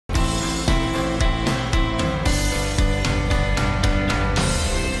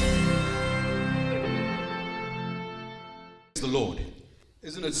Lord.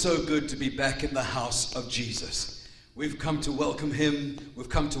 Isn't it so good to be back in the house of Jesus? We've come to welcome him. We've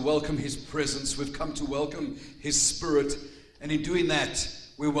come to welcome his presence. We've come to welcome his spirit. And in doing that,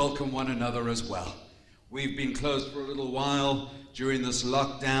 we welcome one another as well. We've been closed for a little while during this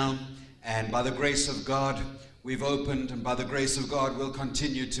lockdown. And by the grace of God, we've opened. And by the grace of God, we'll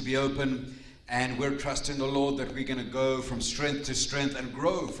continue to be open. And we're trusting the Lord that we're going to go from strength to strength and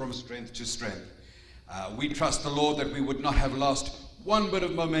grow from strength to strength. We trust the Lord that we would not have lost one bit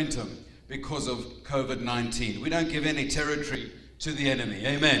of momentum because of COVID-19. We don't give any territory to the enemy.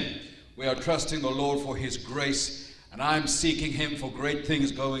 Amen. We are trusting the Lord for his grace, and I'm seeking him for great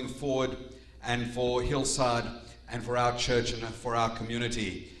things going forward and for Hillside and for our church and for our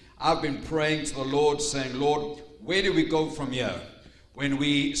community. I've been praying to the Lord saying, Lord, where do we go from here? When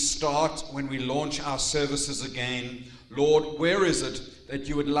we launch our services again, Lord, where is it that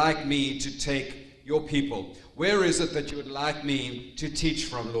you would like me to take your people? Where is it that you would like me to teach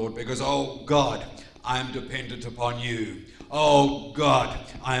from, Lord? Because, oh God, I am dependent upon you. Oh God,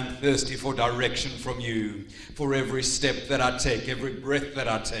 I am thirsty for direction from you, for every step that I take, every breath that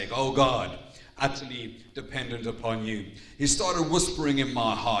I take. Oh God, utterly dependent upon you. He started whispering in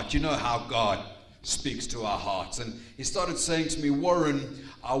my heart. You know how God speaks to our hearts. And he started saying to me, Warren,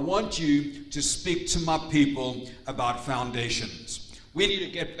 I want you to speak to my people about foundations. We need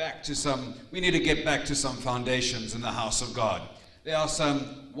to get back to some foundations in the house of God. There are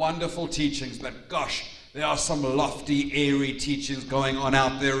some wonderful teachings, but gosh, there are some lofty, airy teachings going on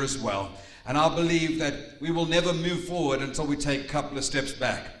out there as well. And I believe that we will never move forward until we take a couple of steps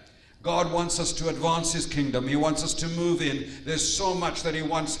back. God wants us to advance his kingdom. He wants us to move in. There's so much that he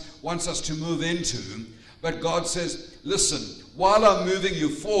wants us to move into. But God says, listen, while I'm moving you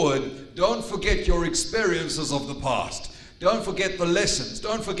forward, don't forget your experiences of the past. Don't forget the lessons.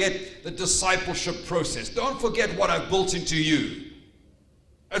 Don't forget the discipleship process. Don't forget what I've built into you.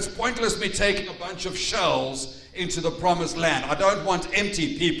 It's pointless me taking a bunch of shells into the promised land. I don't want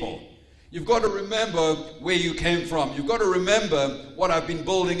empty people. You've got to remember where you came from. You've got to remember what I've been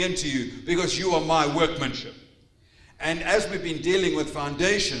building into you, because you are my workmanship. And as we've been dealing with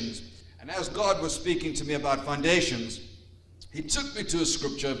foundations, and as God was speaking to me about foundations, he took me to a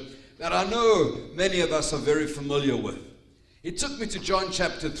scripture that I know many of us are very familiar with. He took me to John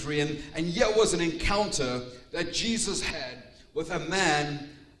chapter 3, and here was an encounter that Jesus had with a man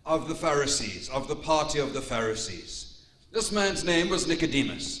of the Pharisees, of the party of the Pharisees. This man's name was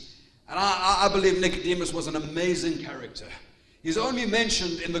Nicodemus. And I believe Nicodemus was an amazing character. He's only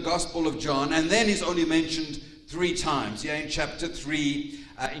mentioned in the Gospel of John, and then he's only mentioned 3 times. Yeah, in chapter 3,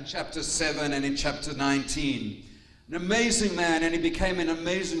 in chapter 7, and in chapter 19. An amazing man, and he became an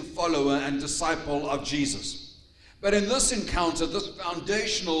amazing follower and disciple of Jesus. But in this encounter, this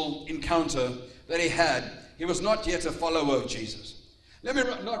foundational encounter that he had, he was not yet a follower of Jesus. Let me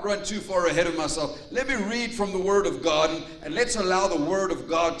not run too far ahead of myself. Let me read from the Word of God, and let's allow the Word of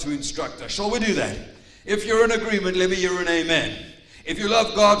God to instruct us. Shall we do that? If you're in agreement, let me hear an amen. If you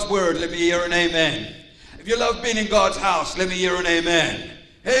love God's Word, let me hear an amen. If you love being in God's house, let me hear an amen.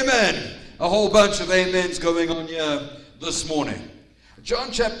 Amen. A whole bunch of amens going on here this morning. John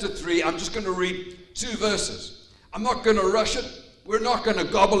chapter 3, I'm just going to read 2 verses. I'm not going to rush it. We're not going to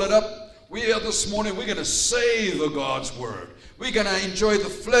gobble it up. We here this morning, we're going to savor God's word. We're going to enjoy the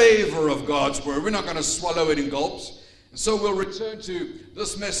flavor of God's word. We're not going to swallow it in gulps. And so we'll return to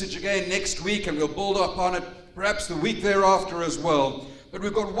this message again next week, and we'll build up on it perhaps the week thereafter as well. But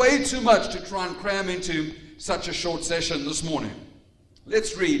we've got way too much to try and cram into such a short session this morning.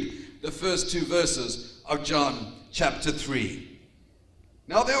 Let's read the first 2 verses of John chapter 3.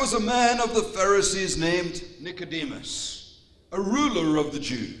 Now there was a man of the Pharisees named Nicodemus, a ruler of the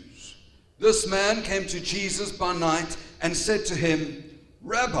Jews. This man came to Jesus by night and said to him,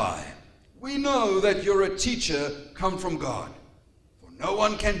 Rabbi, we know that you're a teacher come from God, for no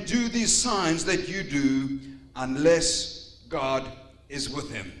one can do these signs that you do unless God is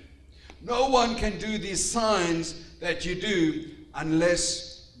with him. No one can do these signs that you do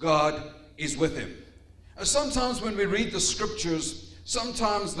unless God is with him. And sometimes when we read the scriptures,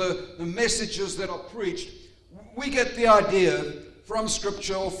 sometimes the messages that are preached, we get the idea from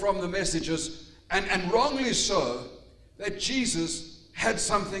scripture or from the messages, and wrongly so, that Jesus had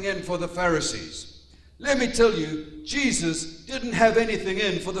something in for the Pharisees. Let me tell you, Jesus didn't have anything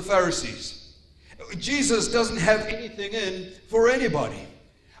in for the Pharisees. Jesus doesn't have anything in for anybody.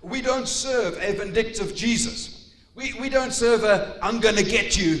 We don't serve a vindictive Jesus. We don't serve a I'm going to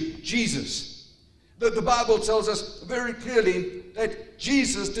get you Jesus. The Bible tells us very clearly that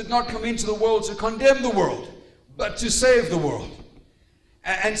Jesus did not come into the world to condemn the world, but to save the world.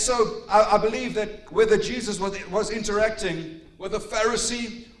 And so I believe that whether Jesus was interacting with a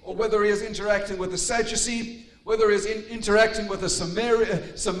Pharisee, or whether he was interacting with a Sadducee, whether he was interacting with a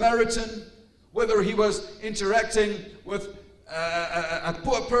Samaritan, whether he was interacting with a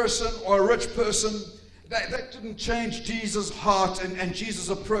poor person or a rich person, that didn't change Jesus' heart and Jesus'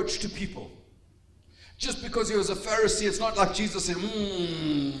 approach to people. Just because he was a Pharisee, it's not like Jesus said,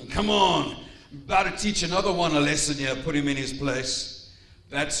 come on, I'm about to teach another one a lesson here, put him in his place.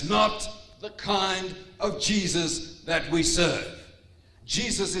 That's not the kind of Jesus that we serve.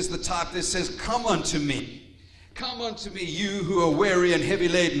 Jesus is the type that says, come unto me. Come unto me, you who are weary and heavy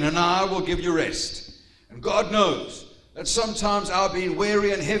laden, and I will give you rest. And God knows that sometimes our being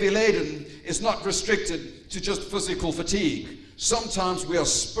weary and heavy laden is not restricted to just physical fatigue. Sometimes we are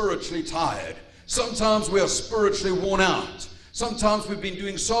spiritually tired. Sometimes we are spiritually worn out. Sometimes we've been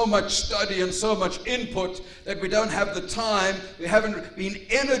doing so much study and so much input that we don't have the time. We haven't been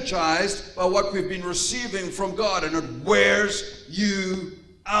energized by what we've been receiving from God, and it wears you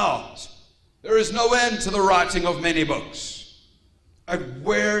out. There is no end to the writing of many books. It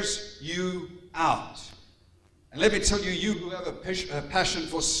wears you out. And let me tell you, you who have a passion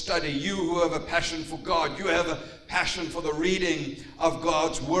for study, you who have a passion for God, you have a passion for the reading of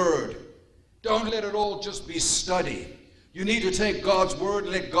God's Word. Don't let it all just be study. You need to take God's Word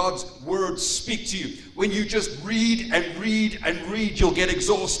and let God's Word speak to you. When you just read and read and read, you'll get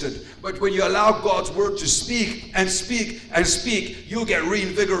exhausted. But when you allow God's Word to speak and speak and speak, you'll get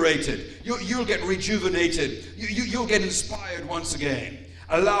reinvigorated. You'll get rejuvenated. You'll get inspired once again.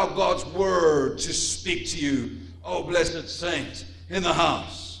 Allow God's Word to speak to you. Oh, blessed saint in the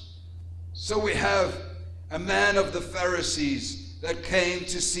house. So we have a man of the Pharisees that came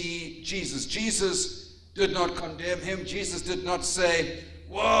to see Jesus. Jesus did not condemn him. Jesus did not say,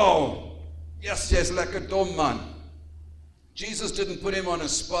 whoa, yes, like a dumb man. Jesus didn't put him on a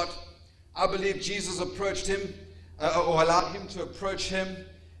spot. I believe Jesus approached him, or allowed him to approach him,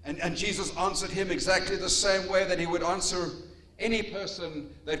 and Jesus answered him exactly the same way that he would answer any person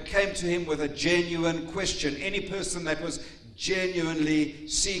that came to him with a genuine question, any person that was genuinely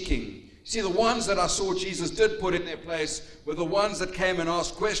seeking. See, the ones that I saw Jesus did put in their place were the ones that came and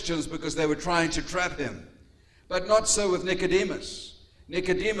asked questions because they were trying to trap him. But not so with Nicodemus.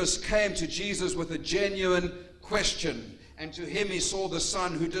 Nicodemus came to Jesus with a genuine question, and to him he saw the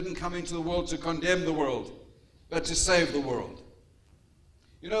Son who didn't come into the world to condemn the world, but to save the world.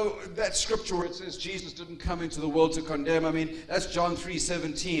 You know, that scripture where it says Jesus didn't come into the world to condemn, I mean, that's John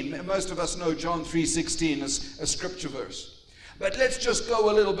 3:17. Most of us know John 3:16 as a scripture verse. But let's just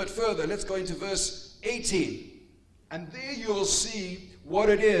go a little bit further. Let's go into verse 18. And there you'll see what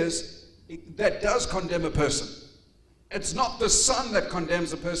it is that does condemn a person. It's not the Son that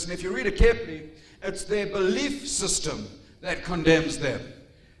condemns a person. If you read it carefully, it's their belief system that condemns them.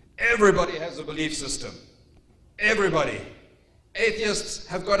 Everybody has a belief system. Everybody. Atheists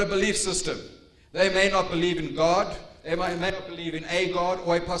have got a belief system. They may not believe in God. They may not believe in a God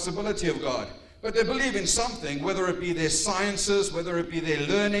or a possibility of God. But they believe in something, whether it be their sciences, whether it be their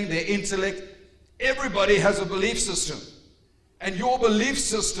learning, their intellect. Everybody has a belief system. And your belief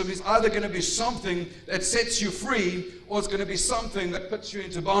system is either going to be something that sets you free, or it's going to be something that puts you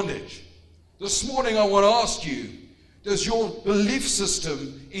into bondage. This morning I want to ask you, does your belief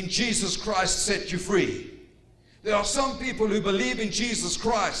system in Jesus Christ set you free? There are some people who believe in Jesus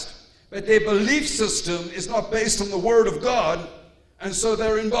Christ, but their belief system is not based on the Word of God, and so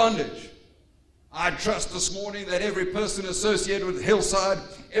they're in bondage. I trust this morning that every person associated with Hillside,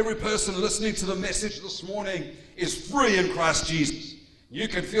 every person listening to the message this morning is free in Christ Jesus. You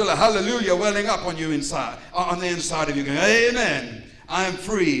can feel a hallelujah welling up on you inside, on the inside of you, going, amen, I am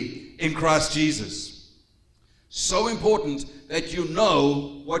free in Christ Jesus. So important that you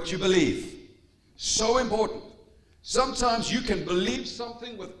know what you believe. So important. Sometimes you can believe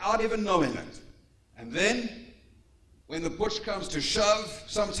something without even knowing it. And then, when the push comes to shove,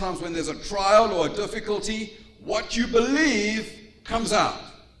 sometimes when there's a trial or a difficulty, what you believe comes out.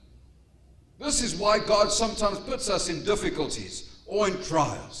 This is why God sometimes puts us in difficulties or in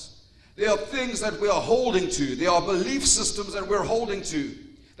trials. There are things that we are holding to. There are belief systems that we're holding to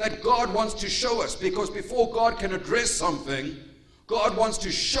that God wants to show us, because before God can address something, God wants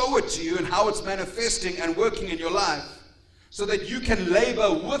to show it to you and how it's manifesting and working in your life so that you can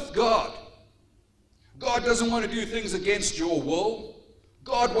labor with God. God doesn't want to do things against your will.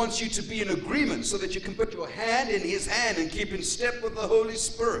 God wants you to be in agreement so that you can put your hand in His hand and keep in step with the Holy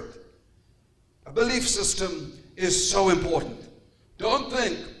Spirit. A belief system is so important. Don't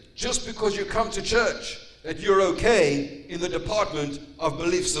think just because you come to church that you're okay in the department of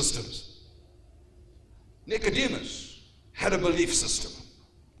belief systems. Nicodemus had a belief system.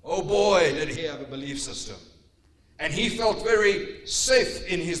 Oh boy, did he have a belief system. And he felt very safe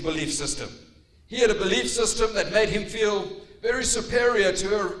in his belief system. He had a belief system that made him feel very superior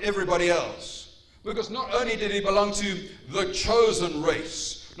to everybody else. Because not only did he belong to the chosen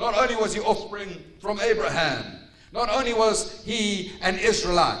race, not only was he offspring from Abraham, not only was he an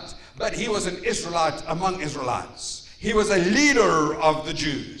Israelite, but he was an Israelite among Israelites. He was a leader of the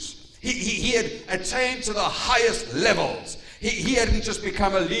Jews. He had attained to the highest levels. He hadn't just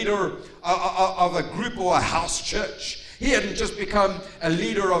become a leader of a group or a house church. He hadn't just become a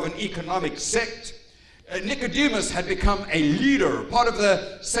leader of an economic sect. Nicodemus had become a leader, part of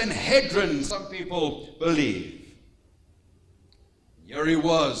the Sanhedrin, some people believe. Here he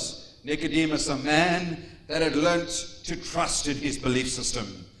was, Nicodemus, a man that had learnt to trust in his belief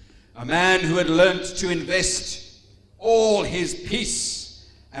system. A man who had learnt to invest all his peace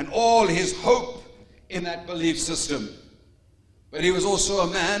and all his hope in that belief system. But he was also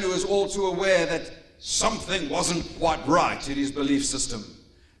a man who was all too aware that something wasn't quite right in his belief system.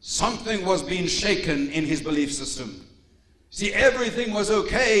 Something was being shaken in his belief system. See, everything was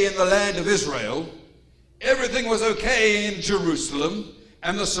okay in the land of Israel. Everything was okay in Jerusalem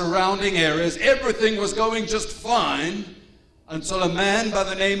and the surrounding areas. Everything was going just fine until a man by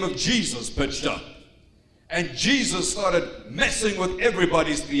the name of Jesus pitched up. And Jesus started messing with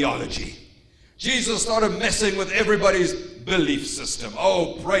everybody's theology. Jesus started messing with everybody's belief system.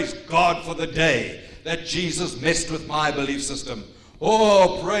 Oh, praise God for the day that Jesus messed with my belief system.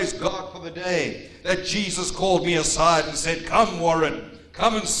 Oh, praise God for the day that Jesus called me aside and said, "Come, Warren,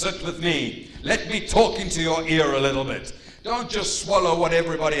 come and sit with me. Let me talk into your ear a little bit. Don't just swallow what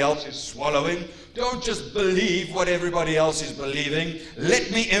everybody else is swallowing. Don't just believe what everybody else is believing.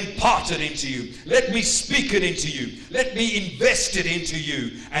 Let me impart it into you. Let me speak it into you. Let me invest it into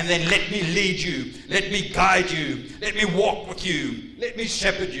you. And then let me lead you. Let me guide you. Let me walk with you. Let me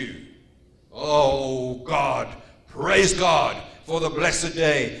shepherd you." Oh, God, praise God for the blessed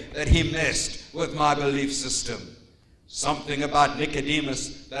day that he messed with my belief system. Something about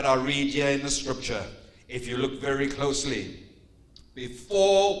Nicodemus that I read here in the scripture. If you look very closely,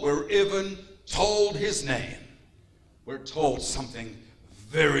 before we're even told his name, we're told something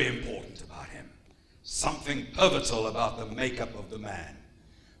very important about him. Something pivotal about the makeup of the man.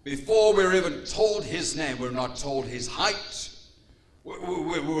 Before we're even told his name, we're not told his height.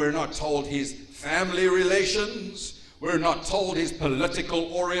 We're not told his family relations. We're not told his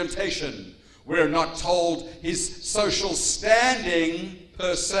political orientation. We're not told his social standing,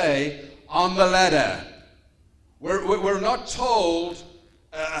 per se, on the ladder. We're not told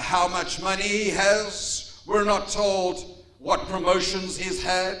how much money he has. We're not told what promotions he's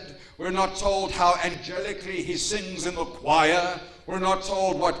had. We're not told how angelically he sings in the choir. We're not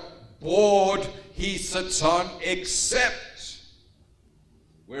told what board he sits on, except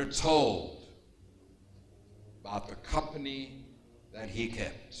we're told about the company that he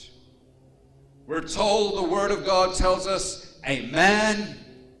kept. We're told, the Word of God tells us, a man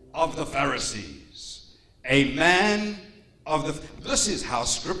of the Pharisees. A man of the... This is how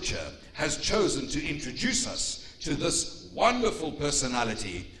Scripture has chosen to introduce us to this wonderful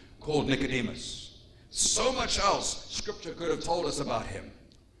personality called Nicodemus. So much else Scripture could have told us about him.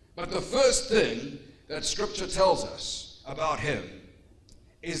 But the first thing that Scripture tells us about him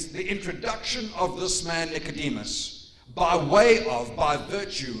is the introduction of this man Nicodemus by way of, by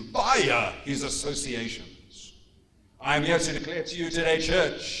virtue, via his associations. I am here to declare to you today,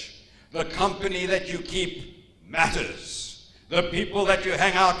 church, the company that you keep matters. The people that you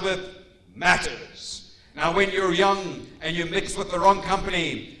hang out with matters. Now, when you're young and you mix with the wrong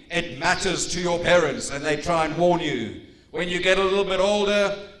company, it matters to your parents and they try and warn you. When you get a little bit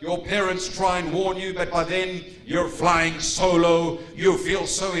older, your parents try and warn you, but by then you're flying solo, you feel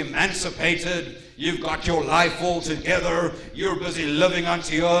so emancipated, you've got your life all together, you're busy living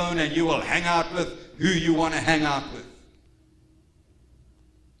unto your own, and you will hang out with who you want to hang out with.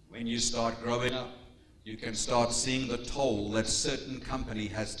 When you start growing up, you can start seeing the toll that certain company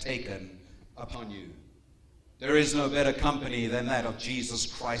has taken upon you. There is no better company than that of Jesus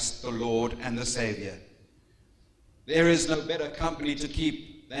Christ, the Lord and the Savior. There is no better company to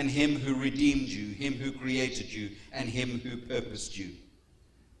keep than him who redeemed you, him who created you, and him who purposed you.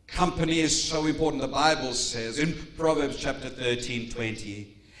 Company is so important. The Bible says in Proverbs chapter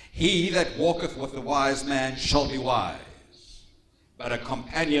 13:20, "He that walketh with the wise man shall be wise, but a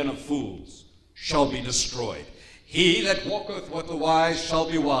companion of fools shall be destroyed." He that walketh with the wise shall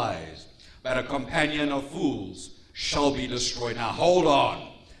be wise, but a companion of fools shall be destroyed. Now hold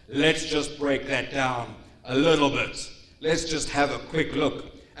on. Let's just break that down a little bit. Let's just have a quick look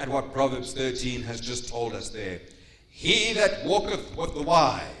at what Proverbs 13 has just told us there. he that walketh with the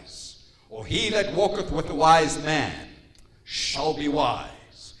wise, or he that walketh with the wise man, shall be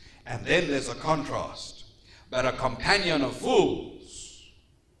wise. And then there's a contrast. But a companion of fools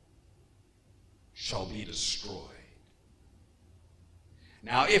shall be destroyed.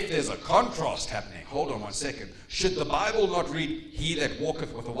 Now, if there's a contrast happening, hold on one second. Should the Bible not read, he that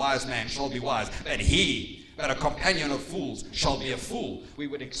walketh with a wise man shall be wise, but a companion of fools shall be a fool? We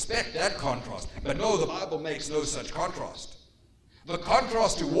would expect that contrast. But no, the Bible makes no such contrast. The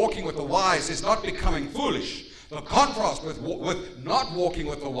contrast to walking with the wise is not becoming foolish. The contrast with not walking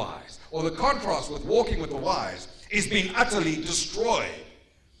with the wise, or the contrast with walking with the wise, is being utterly destroyed.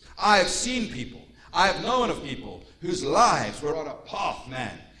 I have seen people, I have known of people whose lives were on a path,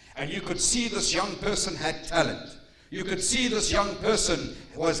 man. And you could see this young person had talent. You could see this young person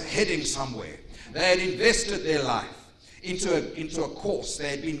was heading somewhere. They had invested their life into a course. They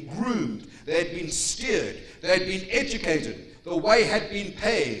had been groomed. They had been steered. They had been educated. The way had been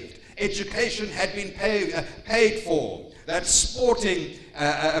paved. Education had been paid for. That sporting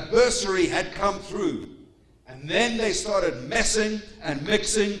bursary had come through. And then they started messing and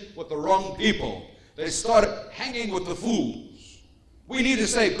mixing with the wrong people. They started hanging with the fools. We need to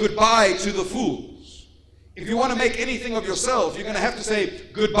say goodbye to the fools. If you want to make anything of yourself, you're going to have to say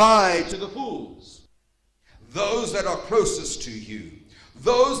goodbye to the fools. Those that are closest to you,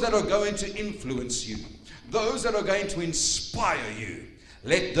 those that are going to influence you, those that are going to inspire you,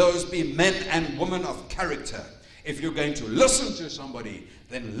 let those be men and women of character. If you're going to listen to somebody,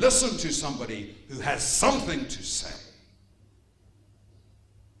 then listen to somebody who has something to say.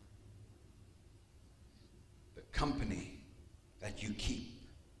 The company that you keep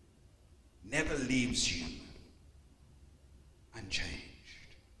never leaves you unchanged.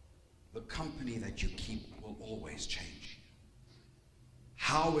 The company that you keep will always change you.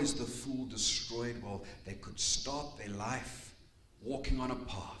 How is the fool destroyed? Well, they could start their life walking on a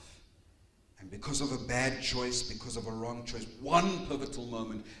path, and because of a bad choice, because of a wrong choice, one pivotal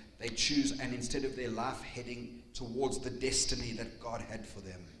moment, they choose, and instead of their life heading towards the destiny that God had for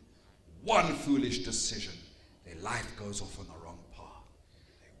them, one foolish decision, their life goes off on the wrong path.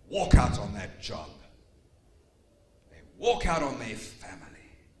 They walk out on that job. They walk out on their family.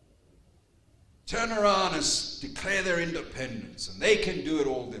 Turn around and declare their independence, and they can do it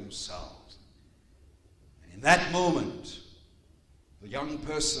all themselves. And in that moment, the young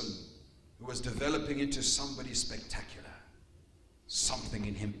person who was developing into somebody spectacular, something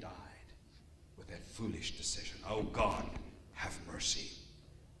in him died with that foolish decision. Oh God, have mercy.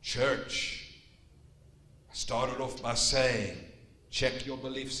 Church, I started off by saying, check your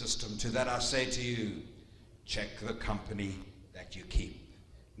belief system. To that I say to you, check the company that you keep.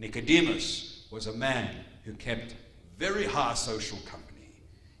 Nicodemus was a man who kept very high social company.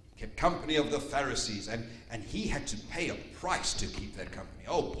 He kept company of the Pharisees, and he had to pay a price to keep that company.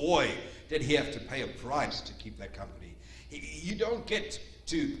 Oh boy, did he have to pay a price to keep that company. You don't get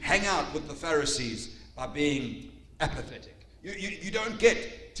to hang out with the Pharisees by being apathetic. You don't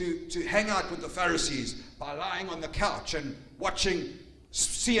get to hang out with the Pharisees by lying on the couch and watching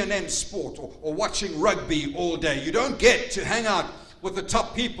CNN sport or watching rugby all day. You don't get to hang out with the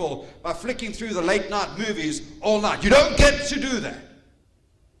top people by flicking through the late night movies all night. You don't get to do that.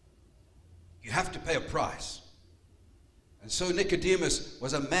 You have to pay a price. And so Nicodemus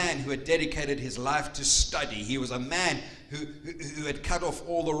was a man who had dedicated his life to study. He was a man who had cut off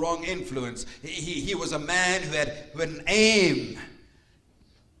all the wrong influence. He was a man who had an aim.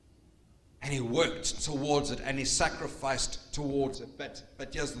 And he worked towards it, and he sacrificed towards it. But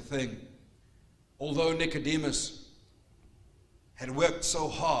here's the thing. Although Nicodemus had worked so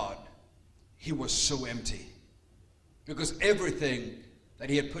hard, he was so empty. Because everything that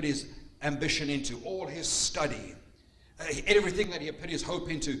he had put his ambition into, all his study, everything that he had put his hope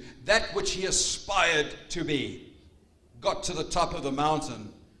into, that which he aspired to be, got to the top of the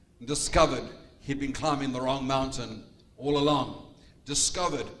mountain and discovered he'd been climbing the wrong mountain all along.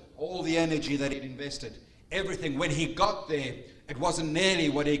 Discovered all the energy that he'd invested, everything. When he got there, it wasn't nearly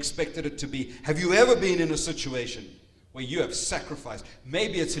what he expected it to be. Have you ever been in a situation where you have sacrificed?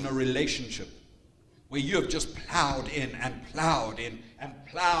 Maybe it's in a relationship where you have just plowed in and plowed in and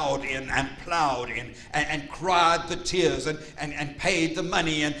plowed in and plowed in and cried the tears and paid the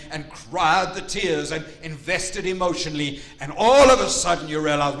money and cried the tears and invested emotionally, and all of a sudden you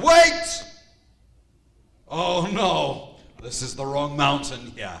realize, wait! Oh no, this is the wrong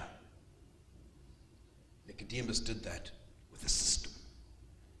mountain here. Nicodemus did that with a system.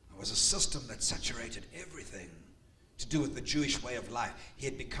 It was a system that saturated everything to do with the Jewish way of life. He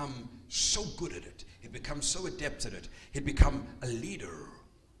had become so good at it. He'd become so adept at it. He'd become a leader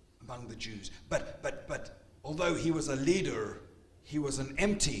among the Jews. But although he was a leader, he was an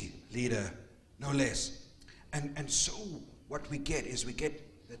empty leader, no less. And so what we get is we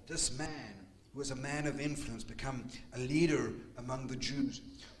get that this man, who was a man of influence, become a leader among the Jews.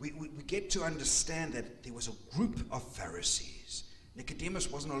 We get to understand that there was a group of Pharisees. Nicodemus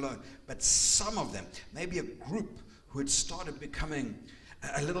wasn't alone, but some of them, maybe a group who had started becoming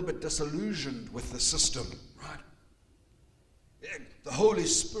a little bit disillusioned with the system, right? The Holy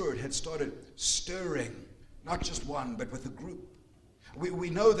Spirit had started stirring, not just one, but with a group. We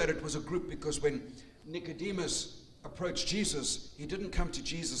know that it was a group because when Nicodemus approached Jesus, he didn't come to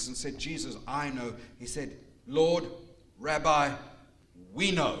Jesus and said, Jesus, I know. He said, Lord, Rabbi,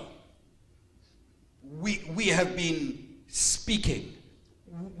 we know. We have been speaking.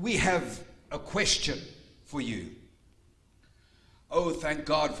 We have a question for you. Oh, thank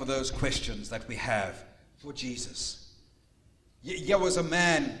God for those questions that we have for Jesus. Here was a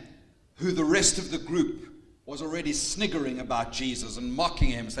man who the rest of the group was already sniggering about Jesus and mocking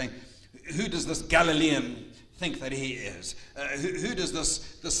him, saying, who does this Galilean think that he is? Who does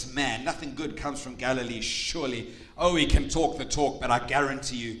this man? Nothing good comes from Galilee, surely. Oh, he can talk the talk, but I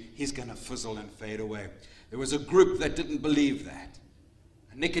guarantee you he's going to fizzle and fade away. There was a group that didn't believe that.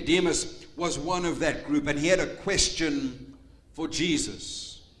 Nicodemus was one of that group, and he had a question for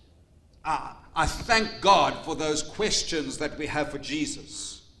Jesus. I thank God for those questions that we have for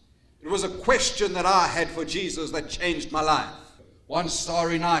Jesus. It was a question that I had for Jesus that changed my life. One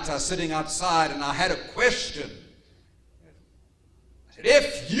starry night, I was sitting outside and I had a question. I said,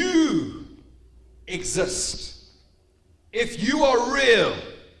 if you exist, if you are real,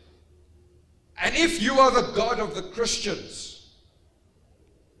 and if you are the God of the Christians,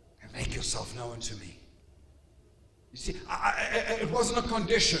 make yourself known to me. You see, it wasn't a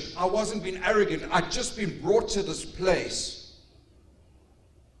condition. I wasn't being arrogant. I'd just been brought to this place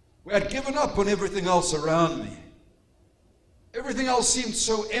where I'd given up on everything else around me. Everything else seemed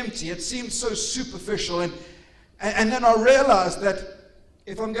so empty. It seemed so superficial. And then I realized that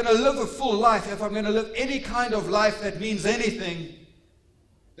if I'm going to live a full life, if I'm going to live any kind of life that means anything,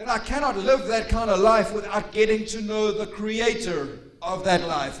 then I cannot live that kind of life without getting to know the creator of that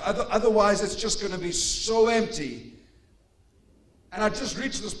life. Otherwise, it's just going to be so empty. And I just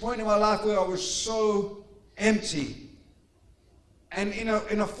reached this point in my life where I was so empty. And in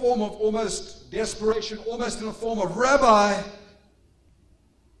a form of almost desperation, almost in a form of, Rabbi,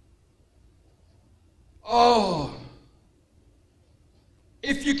 oh,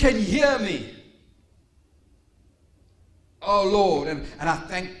 if you can hear me, oh Lord. And I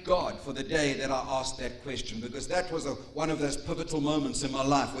thank God for the day that I asked that question, because that was one of those pivotal moments in my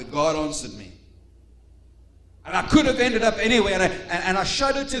life where God answered me. And I could have ended up anywhere, and I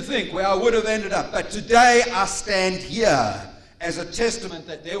shudder to think where I would have ended up. But today I stand here as a testament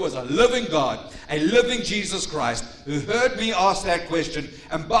that there was a living God, a living Jesus Christ, who heard me ask that question,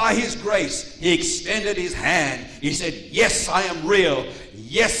 and by His grace, He extended His hand. He said, yes, I am real.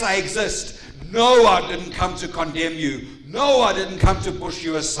 Yes, I exist. No, I didn't come to condemn you. No, I didn't come to push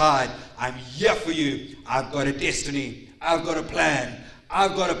you aside. I'm here for you. I've got a destiny. I've got a plan.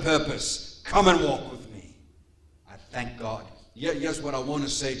 I've got a purpose. Come and walk with me. I thank God. Here's what I want to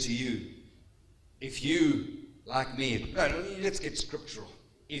say to you. If you, like me, let's get scriptural.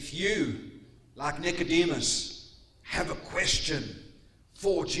 If you, like Nicodemus, have a question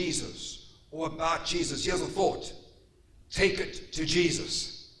for Jesus or about Jesus, here's a thought. Take it to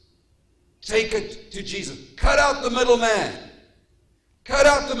Jesus. Take it to Jesus. Cut out the middleman. Cut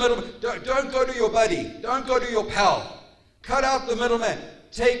out the middleman. Don't go to your buddy. Don't go to your pal. Cut out the middleman.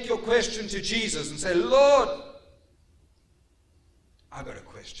 Take your question to Jesus and say, Lord, I've got a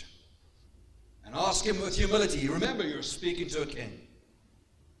question. And ask Him with humility. Remember, you're speaking to a king.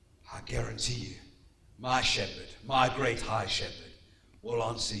 I guarantee you, my shepherd, my great high shepherd, will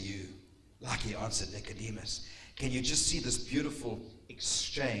answer you like He answered Nicodemus. Can you just see this beautiful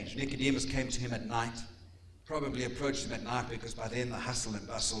exchange? Nicodemus came to Him at night, probably approached Him at night because by then the hustle and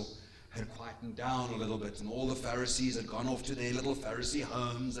bustle had quietened down a little bit, and all the Pharisees had gone off to their little Pharisee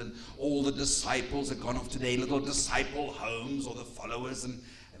homes, and all the disciples had gone off to their little disciple homes, or the followers, and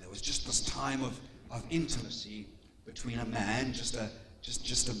there was just this time of intimacy between a man, just a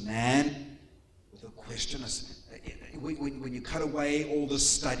man with a question. When you cut away all the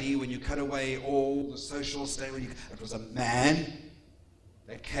study, when you cut away all the social state, it was a man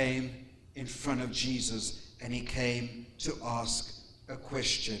that came in front of Jesus, and he came to ask a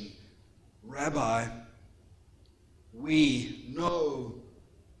question. Rabbi, we know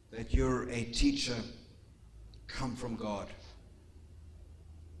that you're a teacher come from God.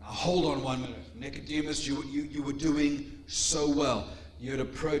 Now hold on 1 minute. Nicodemus, you were doing so well. You had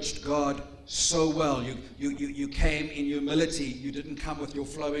approached God so well. You came in humility. You didn't come with your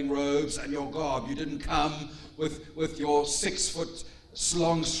flowing robes and your garb. You didn't come with your 6-foot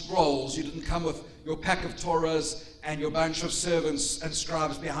long scrolls. You didn't come with your pack of Torahs and your bunch of servants and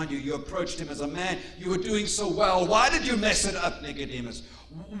scribes behind you. You approached him as a man. You were doing so well. Why did you mess it up, Nicodemus?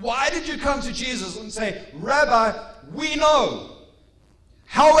 Why did you come to Jesus and say, Rabbi, we know?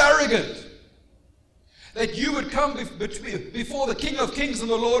 How arrogant that you would come before the King of Kings and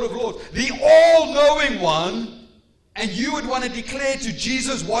the Lord of Lords, the all-knowing one, and you would want to declare to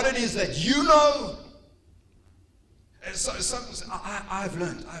Jesus what it is that you know. And so I've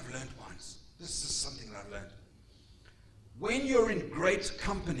learned once. This is something that I've learned. When you're in great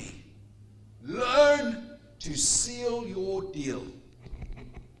company, learn to seal your deal.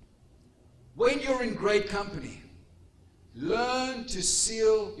 When you're in great company, learn to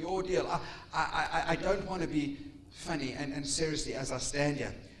seal your deal. I don't want to be funny, and seriously, as I stand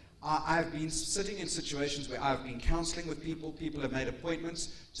here, I've been sitting in situations where I've been counseling with people. People have made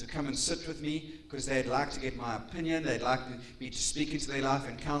appointments to come and sit with me because they'd like to get my opinion. They'd like me to speak into their life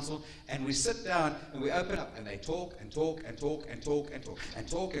and counsel. And we sit down and we open up and they talk and talk and talk and talk and talk and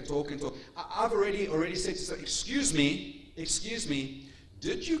talk and talk and talk. I've already said to them, excuse me,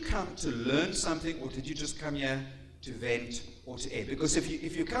 did you come to learn something, or did you just come here to vent or to air? Because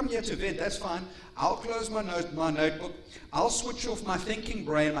if you come here to vent, that's fine. I'll close my notebook. I'll switch off my thinking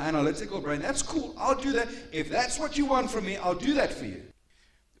brain, my analytical brain. That's cool. I'll do that. If that's what you want from me, I'll do that for you.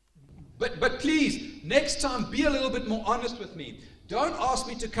 But please, next time, be a little bit more honest with me. Don't ask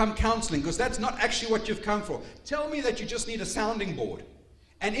me to come counseling, because that's not actually what you've come for. Tell me that you just need a sounding board.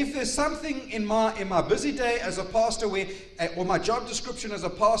 And if there's something in my busy day as a pastor or my job description as a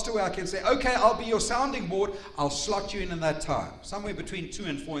pastor where I can say, okay, I'll be your sounding board, I'll slot you in that time. Somewhere between 2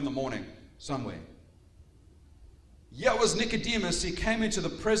 and 4 in the morning, somewhere. Here was Nicodemus. He came into the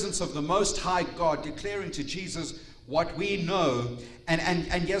presence of the Most High God, declaring to Jesus what we know. And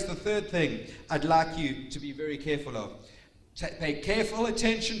here's the third thing I'd like you to be very careful of. Pay careful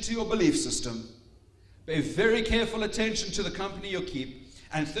attention to your belief system. Pay very careful attention to the company you keep.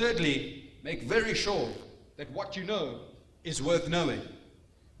 And thirdly, make very sure that what you know is worth knowing.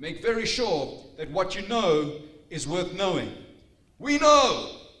 Make very sure that what you know is worth knowing. We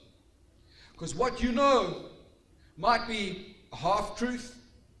know. Because what you know might be a half-truth,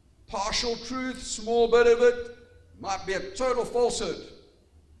 partial truth, small bit of it, might be a total falsehood.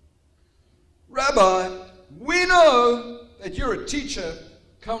 Rabbi, we know that you're a teacher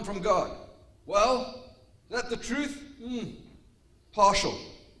come from God. Well, is that the truth? Partial,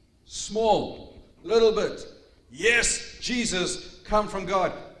 small, little bit. Yes, Jesus come from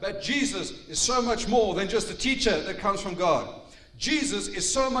God. But Jesus is so much more than just a teacher that comes from God. Jesus is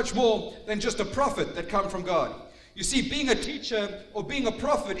so much more than just a prophet that comes from God. You see, being a teacher or being a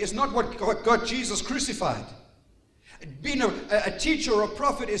prophet is not what got Jesus crucified. Being a teacher or a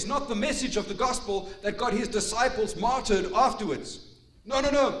prophet is not the message of the gospel that got his disciples martyred afterwards.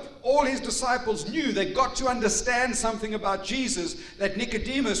 No. All his disciples knew. They got to understand something about Jesus that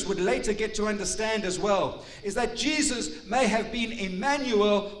Nicodemus would later get to understand as well. Is that Jesus may have been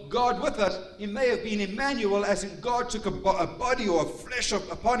Emmanuel, God with us. He may have been Emmanuel, as in God took a body or a flesh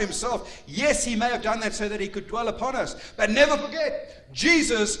upon himself. Yes, he may have done that so that he could dwell upon us. But never forget,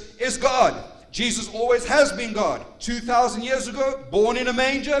 Jesus is God. Jesus always has been God. 2,000 years ago, born in a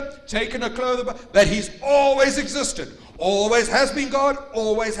manger, taken a clothing, but he's always existed. Always has been God,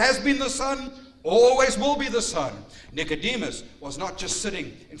 always has been the Son, always will be the Son. Nicodemus was not just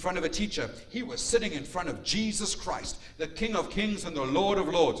sitting in front of a teacher. He was sitting in front of Jesus Christ, the King of Kings and the Lord of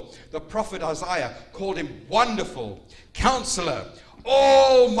Lords. The prophet Isaiah called him Wonderful, Counselor,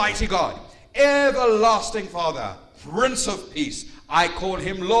 Almighty God, Everlasting Father, Prince of Peace. I call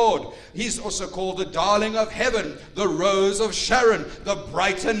him Lord. He's also called the darling of heaven, the rose of Sharon, the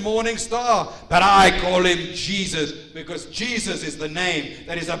bright and morning star. But I call him Jesus, because Jesus is the name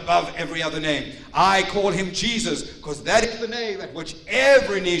that is above every other name. I call him Jesus because that is the name at which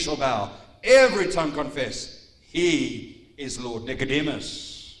every knee shall bow, every tongue confess. He is Lord.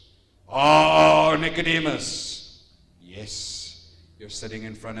 Nicodemus. Oh, Nicodemus. Yes, you're sitting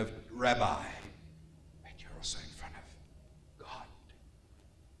in front of Rabbi.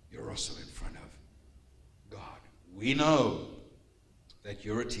 You're also in front of God. We know that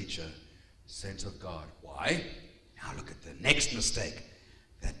you're a teacher sent of God. Why? Now look at the next mistake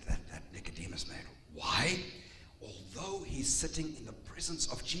that Nicodemus made. Why? Although he's sitting in the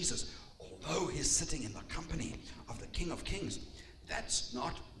presence of Jesus, although he's sitting in the company of the King of Kings, that's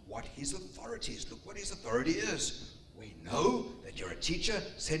not what his authority is. Look what his authority is. We know that you're a teacher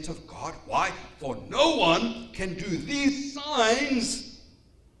sent of God. Why? For no one can do these signs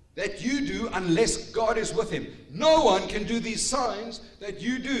that you do unless God is with him. No one can do these signs that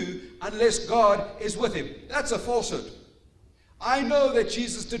you do unless God is with him. That's a falsehood. I know that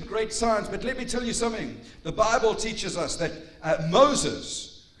Jesus did great signs, but let me tell you something. The Bible teaches us that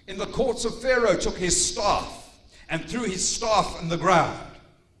Moses, in the courts of Pharaoh, took his staff and threw his staff on the ground.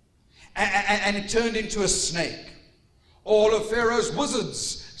 And it turned into a snake. All of Pharaoh's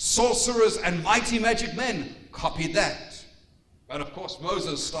wizards, sorcerers, and mighty magic men copied that. But of course,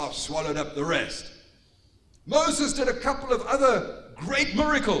 Moses' staff swallowed up the rest. Moses did a couple of other great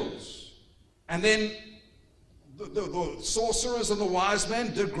miracles. And then the sorcerers and the wise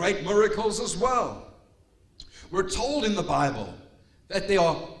men did great miracles as well. We're told in the Bible that there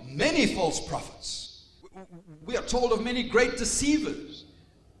are many false prophets. We are told of many great deceivers.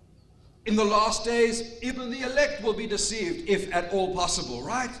 In the last days, even the elect will be deceived, if at all possible,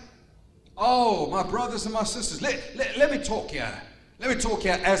 right? Oh, my brothers and my sisters, let me talk here. Let me talk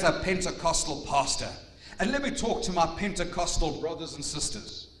here as a Pentecostal pastor. And let me talk to my Pentecostal brothers and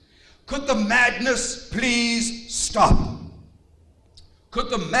sisters. Could the madness please stop?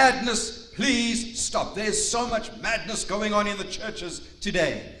 Could the madness please stop? There's so much madness going on in the churches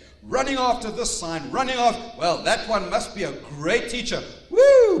today. Running after this sign, running off. Well, that one must be a great teacher.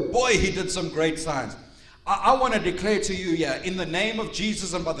 Woo! Boy, he did some great signs. I want to declare to you here, in the name of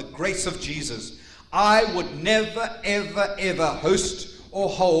Jesus and by the grace of Jesus, I would never, ever, ever host or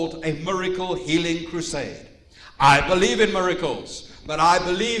hold a miracle healing crusade. I believe in miracles, but I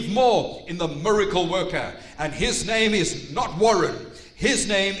believe more in the miracle worker. And his name is not Warren. His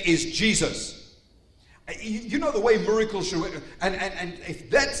name is Jesus. You know the way miracles should work. And if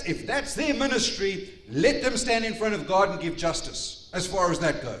that's their ministry, let them stand in front of God and give justice, as far as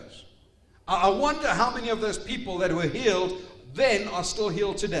that goes. I wonder how many of those people that were healed then are still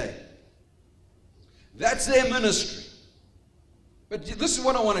healed today. That's their ministry. But this is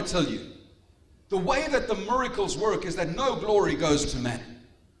what I want to tell you. The way that the miracles work is that no glory goes to man.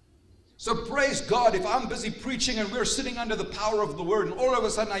 So praise God, if I'm busy preaching and we're sitting under the power of the word, and all of a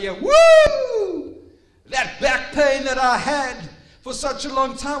sudden I hear, woo! That back pain that I had for such a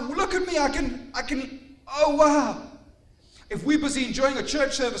long time. Look at me, I can, oh wow. If we're busy enjoying a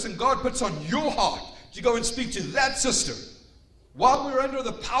church service and God puts on your heart to go and speak to that sister, while we're under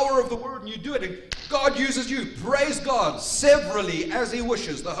the power of the word and you do it, and God uses you, praise God, severally as he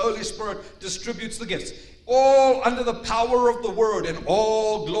wishes. The Holy Spirit distributes the gifts. All under the power of the word, and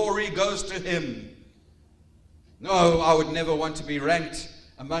all glory goes to him. No, I would never want to be ranked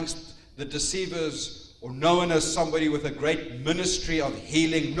amongst the deceivers or known as somebody with a great ministry of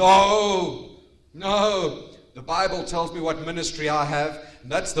healing. No, no. The Bible tells me what ministry I have,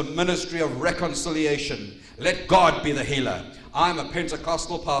 and that's the ministry of reconciliation. Let God be the healer. I'm a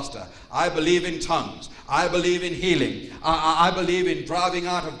Pentecostal pastor. I believe in tongues. I believe in healing. I believe in driving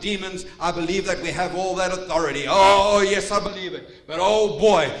out of demons. I believe that we have all that authority. Oh, yes, I believe it. But oh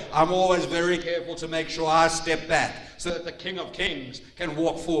boy, I'm always very careful to make sure I step back so that the King of Kings can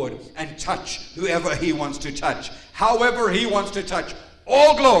walk forward and touch whoever he wants to touch. However he wants to touch.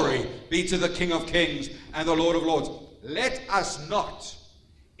 All glory be to the King of Kings and the Lord of Lords. Let us not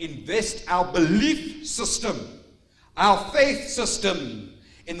invest our belief system, our faith system,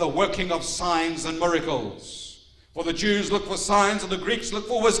 in the working of signs and miracles. For the Jews look for signs and the Greeks look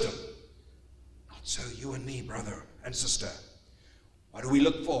for wisdom. Not so you and me, brother and sister. What do we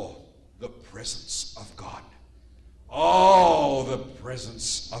look for? The presence of God. Oh, the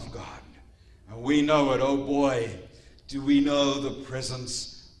presence of God. And we know it, oh boy. Do we know the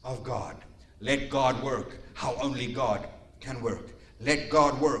presence of God? Let God work how only God can work. Let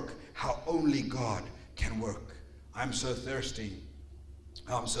God work how only God can work. I'm so thirsty.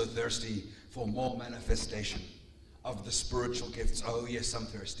 I'm so thirsty for more manifestation of the spiritual gifts. Oh yes, I'm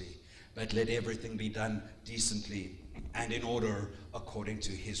thirsty. But let everything be done decently and in order according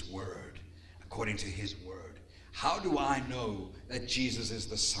to his word. According to his word. How do I know that Jesus is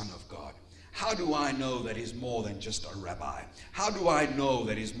the Son of God? How do I know that he's more than just a rabbi? How do I know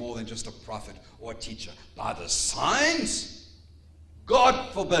that he's more than just a prophet or a teacher? By the signs?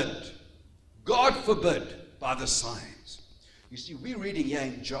 God forbid. God forbid by the signs. You see, we're reading here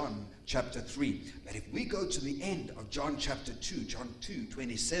in John chapter 3, but if we go to the end of John chapter 2, John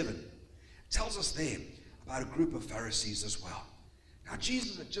 2:27, it tells us there about a group of Pharisees as well. Now,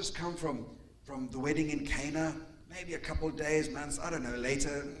 Jesus had just come from the wedding in Cana, maybe a couple of days, months, I don't know,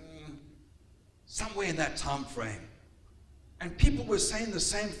 later, somewhere in that time frame. And people were saying the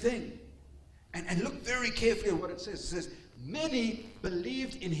same thing. And look very carefully at what it says. It says, many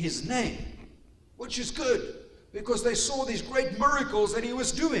believed in his name, which is good, because they saw these great miracles that he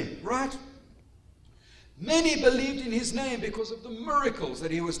was doing, right? Many believed in his name because of the miracles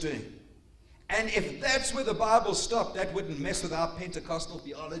that he was doing. And if that's where the Bible stopped, that wouldn't mess with our Pentecostal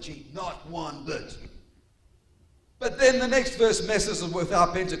theology, not one bit. But then the next verse messes with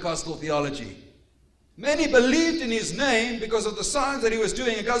our Pentecostal theology. Many believed in his name because of the signs that he was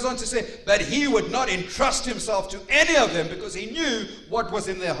doing. It goes on to say, but he would not entrust himself to any of them because he knew what was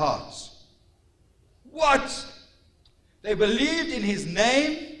in their hearts. What? They believed in his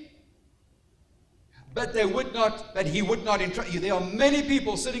name, but he would not entrust. There are many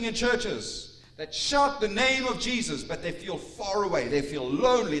people sitting in churches that shout the name of Jesus, but they feel far away. They feel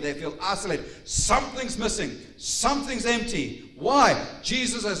lonely. They feel isolated. Something's missing. Something's empty. Why?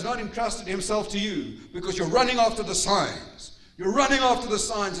 Jesus has not entrusted himself to you because you're running after the signs. You're running after the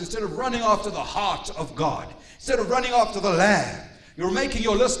signs instead of running after the heart of God. Instead of running after the Lamb. You're making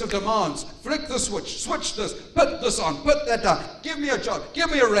your list of demands. Flick the switch this, put this on, put that down. Give me a job,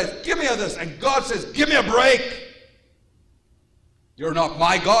 give me a raise, give me a this. And God says, give me a break. You're not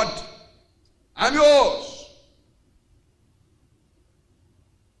my God. I'm yours.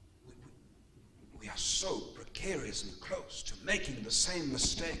 We are so precariously close to making the same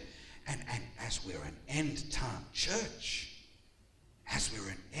mistake. And as we're an end-time church,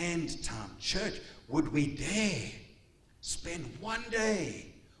 would we dare spend one day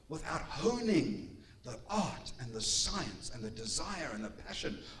without honing the art and the science and the desire and the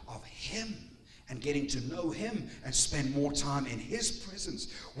passion of him and getting to know him and spend more time in his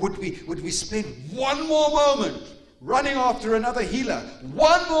presence? Would we spend one more moment running after another healer?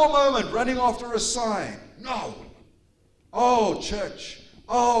 One more moment running after a sign? No. Oh, church.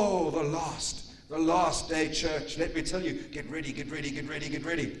 Oh, the last day, church. Let me tell you, get ready, get ready, get ready, get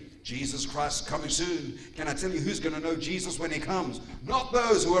ready. Jesus Christ coming soon. Can I tell you who's going to know Jesus when he comes? Not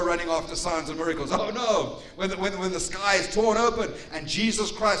those who are running after signs and miracles. Oh no, when the sky is torn open and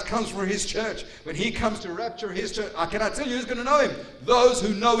Jesus Christ comes for his church, when he comes to rapture his church, can I tell you who's going to know him? Those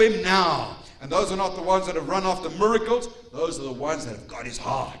who know him now. And those are not the ones that have run after miracles. Those are the ones that have got his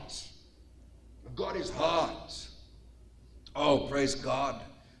heart. Got his heart. Oh, praise God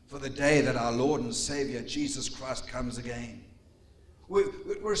for the day that our Lord and Savior Jesus Christ comes again.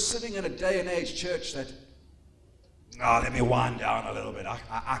 We're sitting in a day and age, church, that, let me wind down a little bit.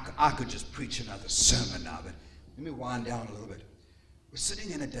 I could just preach another sermon now, but let me wind down a little bit. We're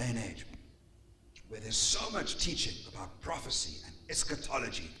sitting in a day and age where there's so much teaching about prophecy and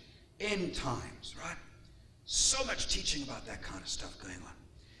eschatology, end times, right? So much teaching about that kind of stuff going on.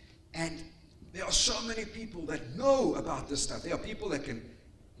 And there are so many people that know about this stuff. There are people that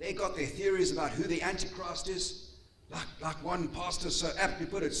they got their theories about who the Antichrist is. Like one pastor so aptly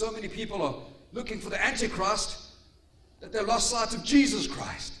put it, so many people are looking for the Antichrist that they've lost sight of Jesus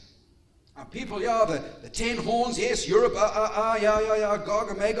Christ. People, the 10 horns, yes, Europe, Gog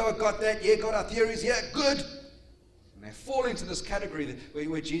and Magog, got that, yeah, got our theories, yeah, good. And they fall into this category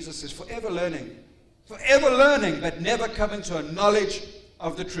where Jesus is forever learning, but never coming to a knowledge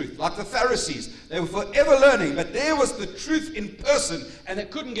of the truth. Like the Pharisees, they were forever learning, but there was the truth in person, and they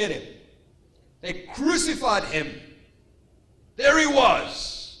couldn't get him. They crucified him. There he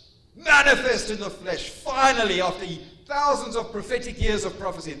was, manifest in the flesh, finally, after thousands of prophetic years of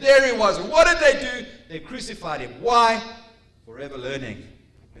prophecy. There he was. And what did they do? They crucified him. Why? Forever learning,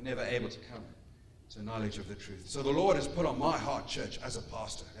 but never able to come to knowledge of the truth. So the Lord has put on my heart, church, as a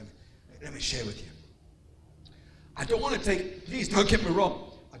pastor. Let me share with you. I don't want to take, please don't get me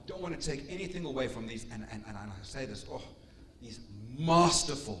wrong, I don't want to take anything away from these, and I say this, these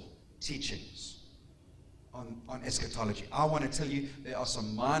masterful teachings on eschatology. I want to tell you, there's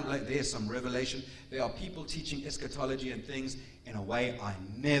some revelation. There are people teaching eschatology and things in a way I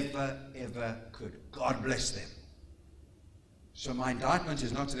never, ever could. God bless them. So my indictment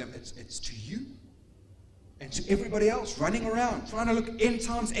is not to them, it's to you and to everybody else running around, trying to look end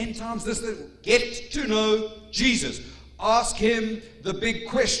times, this. Get to know Jesus. Ask him the big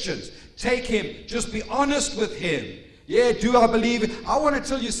questions. Take him. Just be honest with him. Yeah, do I believe? I want to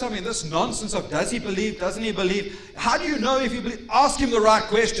tell you something. This nonsense of does he believe, doesn't he believe? How do you know if you believe? Ask him the right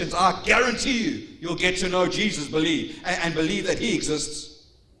questions. I guarantee you'll get to know Jesus and believe that he exists.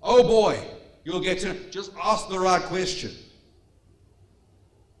 Oh boy, you'll get to know. Just ask the right question.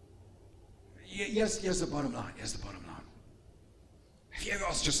 Here's the bottom line. Here's the bottom line. Have you ever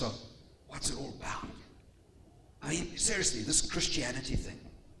asked yourself, what's it all about? I mean, seriously, this Christianity thing,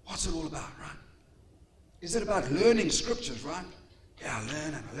 what's it all about, right? Is it about learning scriptures, right? Yeah, I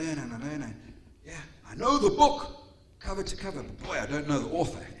learn and I learn and I learn. Yeah, I know the book cover to cover, but boy, I don't know the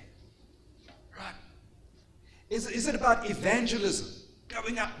author. Right? Is it about evangelism?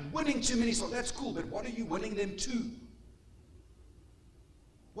 Going out, winning too many souls? That's cool, but what are you winning them to?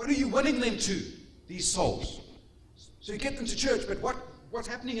 What are you winning them to? these souls. So you get them to church, but what's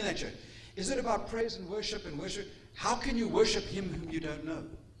happening in that church? Is it about praise and worship and worship? How can you worship him whom you don't know?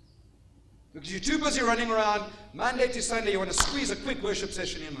 Because you're too busy running around Monday to Sunday. You want to squeeze a quick worship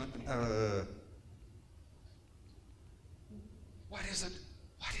session in. What is it?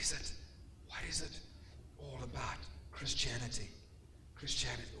 What is it? What is it all about? Christianity.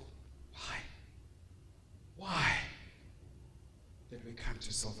 Christianity. Why? Why did we come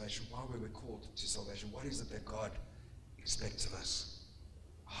to salvation? Why were we called to salvation? What is it that God expects of us?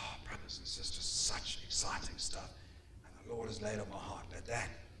 Oh, brothers and sisters, such exciting stuff. And the Lord has laid on my heart that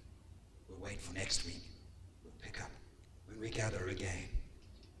we'll wait for next week. We'll pick up when we gather again.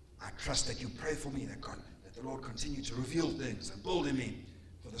 I trust that you pray for me, that the Lord continue to reveal things and build in me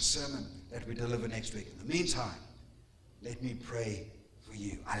for the sermon that we deliver next week. In the meantime, let me pray for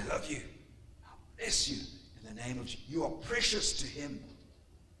you. I love you. I bless you in the name of Jesus. You are precious to him.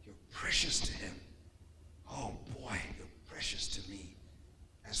 You're precious to him. Oh boy, you're precious to me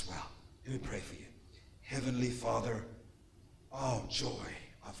as well. Let me pray for you. Heavenly Father, oh, joy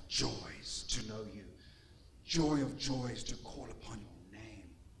of joys to know you. Joy of joys to call upon your name.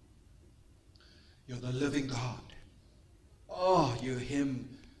 You're the living God. Oh, you're him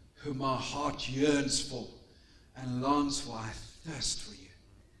whom my heart yearns for and longs for. I thirst for you.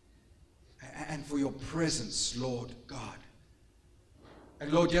 And for your presence, Lord God.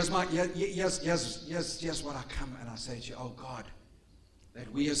 And Lord, here's what I come and I say to you, oh God,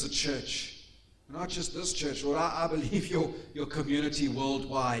 that we as a church, not just this church, Lord, I believe your community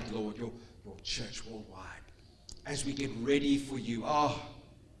worldwide, Lord, your church worldwide, as we get ready for you,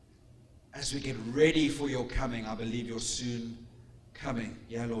 as we get ready for your coming, I believe you're soon coming.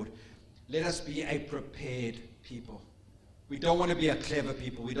 Yeah, Lord. Let us be a prepared people. We don't want to be a clever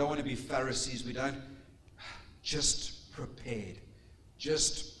people. We don't want to be Pharisees. We don't. Just prepared.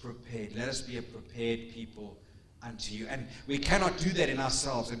 Just prepared. Let us be a prepared people unto you. And we cannot do that in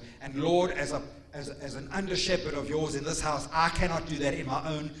ourselves. And Lord, as an under shepherd of yours in this house, I cannot do that in my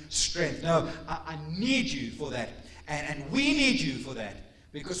own strength. No, I need you for that. And we need you for that.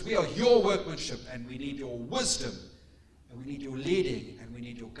 Because we are your workmanship, and we need your wisdom, and we need your leading, and we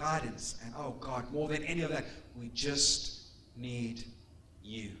need your guidance. And oh God, more than any of that, we just need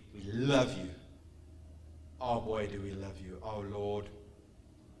you. We love you. Oh boy, do we love you. Oh Lord,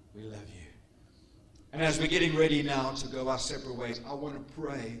 we love you. And as we're getting ready now to go our separate ways, I want to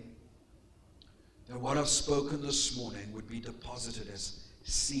pray that what I've spoken this morning would be deposited as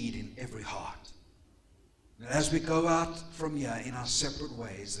seed in every heart. And as we go out from here in our separate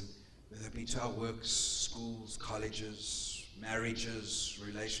ways, and whether it be to our works, schools, colleges, marriages,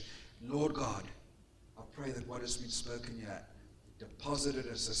 relations, Lord God, I pray that what has been spoken here, deposited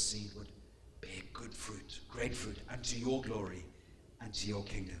as a seed, would bear good fruit, great fruit, unto your glory, unto your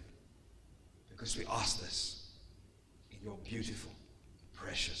kingdom. Because we ask this in your beautiful,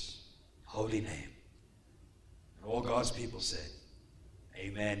 precious, holy name. And all God's people said,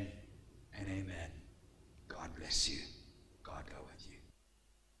 amen and amen. God bless you. God go with you.